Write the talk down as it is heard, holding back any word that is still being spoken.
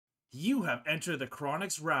You have entered the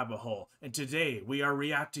Chronic's rabbit hole, and today we are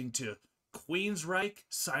reacting to Queensryche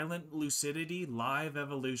Silent Lucidity Live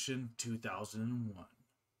Evolution 2001.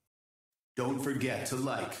 Don't forget to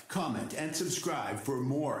like, comment, and subscribe for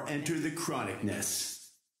more Enter the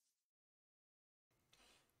Chronicness.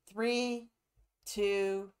 3,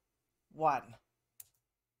 2, 1.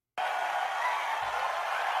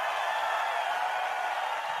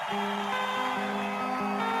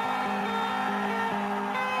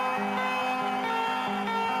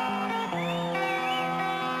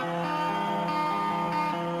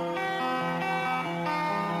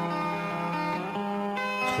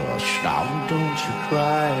 Hush now, don't you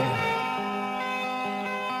cry.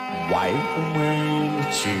 Wipe away the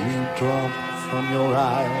teardrop from your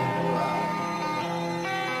eye.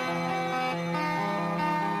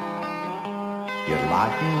 You're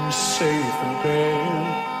lying safe in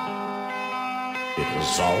bed. It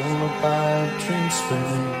was all a bad dream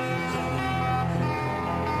spinning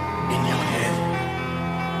in your head.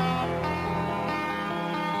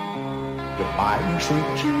 Your mind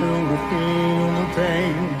tricked you to feel the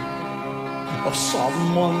pain of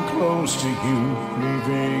someone close to you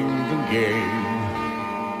leaving the game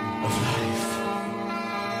of life.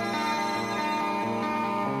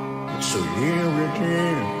 So here it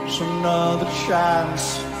is, another chance.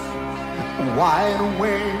 Wide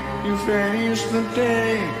awake, you face the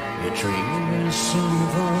day. Your dream is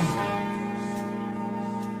over,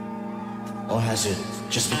 or has it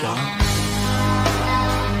just begun?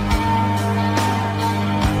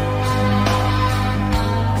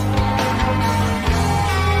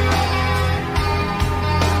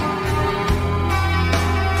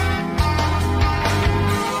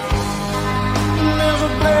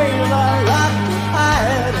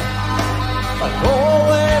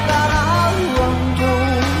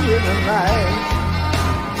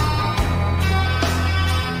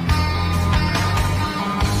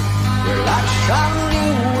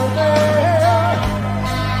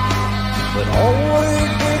 But all we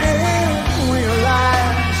didn't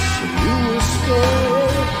realize you were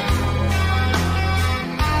scared.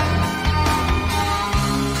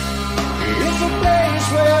 It's a place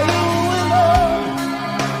where you will learn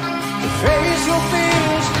to face your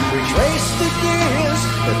fears, retrace the gears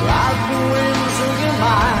that ride the winds of your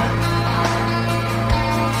mind.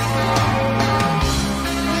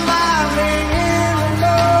 Smiling in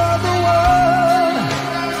another world,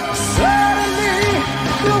 suddenly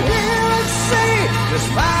you'll hear it say, this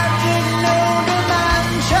magic no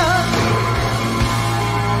dimension.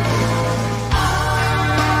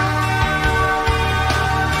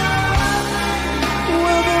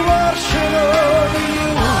 We'll be rushing over you.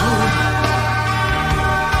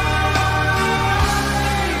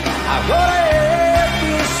 I got it.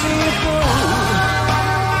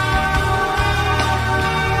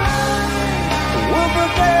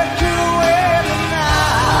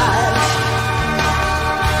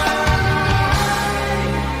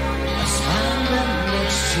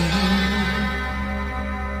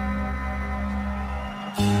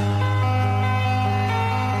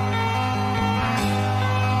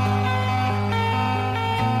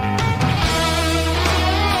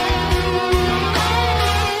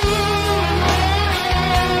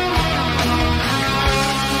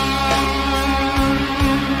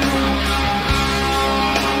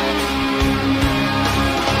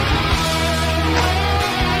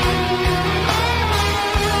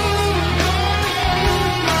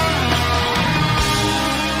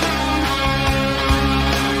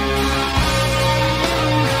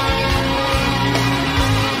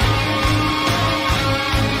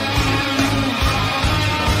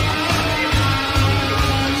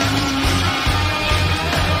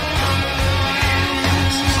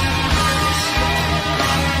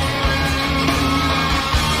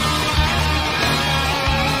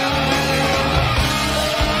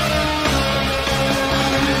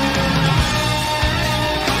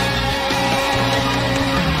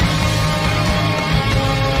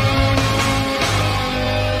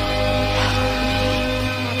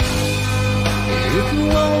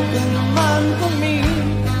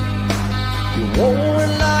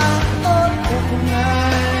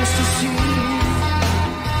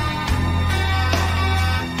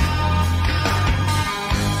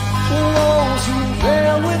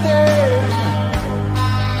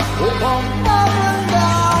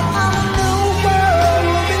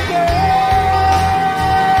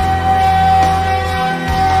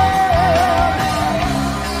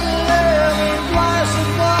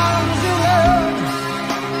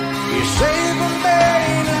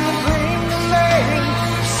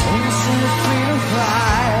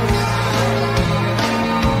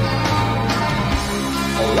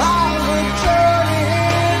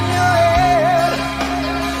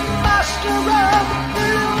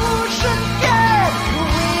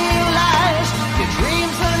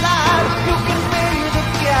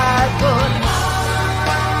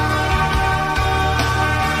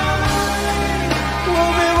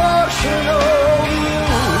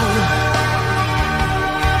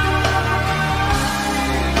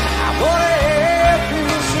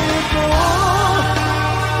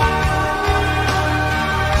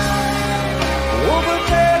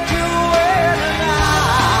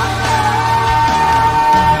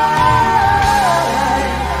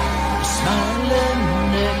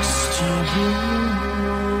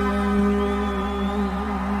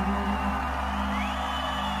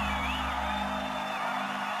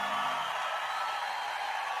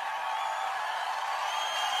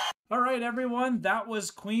 right, everyone. That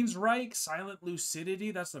was Queensryche, Silent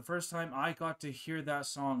Lucidity. That's the first time I got to hear that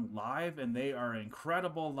song live, and they are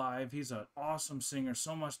incredible live. He's an awesome singer,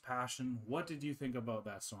 so much passion. What did you think about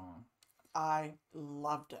that song? I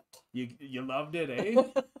loved it. You loved it,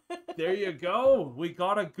 eh? There you go. We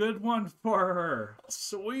got a good one for her.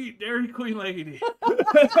 Sweet Dairy Queen lady.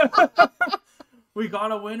 We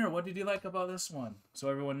got a winner. What did you like about this one? So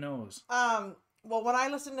everyone knows. Well, when I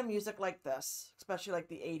listen to music like this, especially like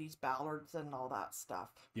the 80s ballads and all that stuff.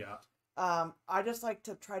 Yeah. I just like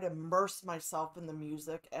to try to immerse myself in the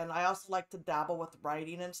music, and I also like to dabble with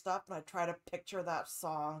writing and stuff, and I try to picture that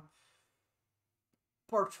song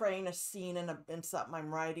portraying a scene in something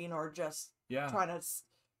I'm writing, or just trying to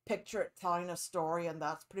picture it telling a story, and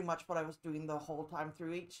that's pretty much what I was doing the whole time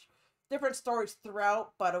through each different stories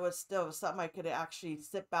throughout, but it was still something I could actually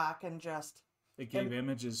sit back and just... It gave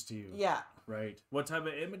images to you. Yeah. Right. What type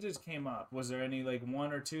of images came up? Was there any, like,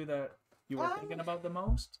 one or two that you were thinking about the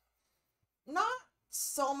most? Not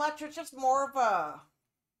so much. It's just more of a...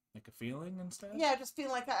 Like a feeling instead? Yeah, just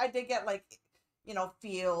feeling like I did get, like, you know,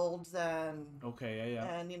 fields and... Okay, yeah.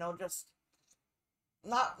 And, you know, just...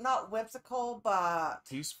 Not whimsical, but...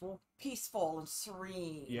 Peaceful? Peaceful and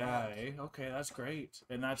serene. Yeah, okay, that's great.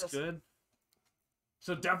 And that's good.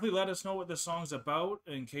 So definitely let us know what the song's about,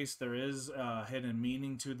 in case there is a hidden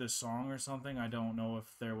meaning to the song or something. I don't know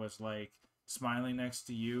if there was, like, smiling next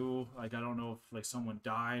to you. Like, I don't know if, like, someone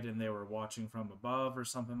died and they were watching from above or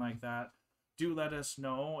something like that. Do let us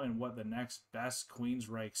know, and what the next best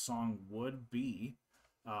Queensryche song would be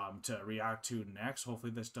to react to next.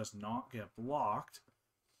 Hopefully this does not get blocked.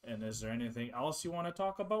 And is there anything else you want to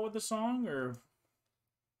talk about with the song, or?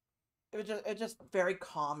 It's just very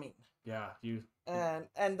calming. Yeah,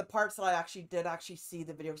 and the parts that I actually did see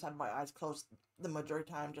the videos, had my eyes closed the majority of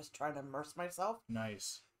the time, just trying to immerse myself.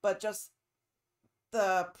 Nice. But just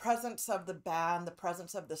the presence of the band, the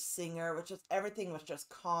presence of the singer, which just everything was just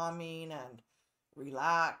calming and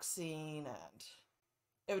relaxing, and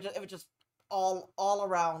it was just all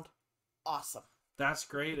around awesome. That's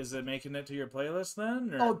great. Is it making it to your playlist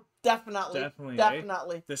then? Or? Oh, definitely.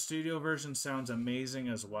 Definitely. Eh? The studio version sounds amazing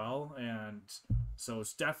as well. And so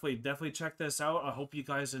it's definitely check this out. I hope you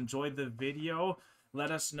guys enjoyed the video.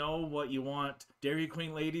 Let us know what you want Dairy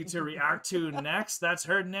Queen Lady to react to next. That's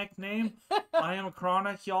her nickname. I am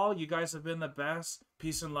Chronic, y'all. You guys have been the best.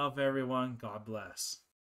 Peace and love, everyone. God bless.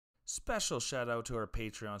 Special shout out to our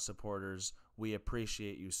Patreon supporters. We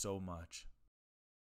appreciate you so much.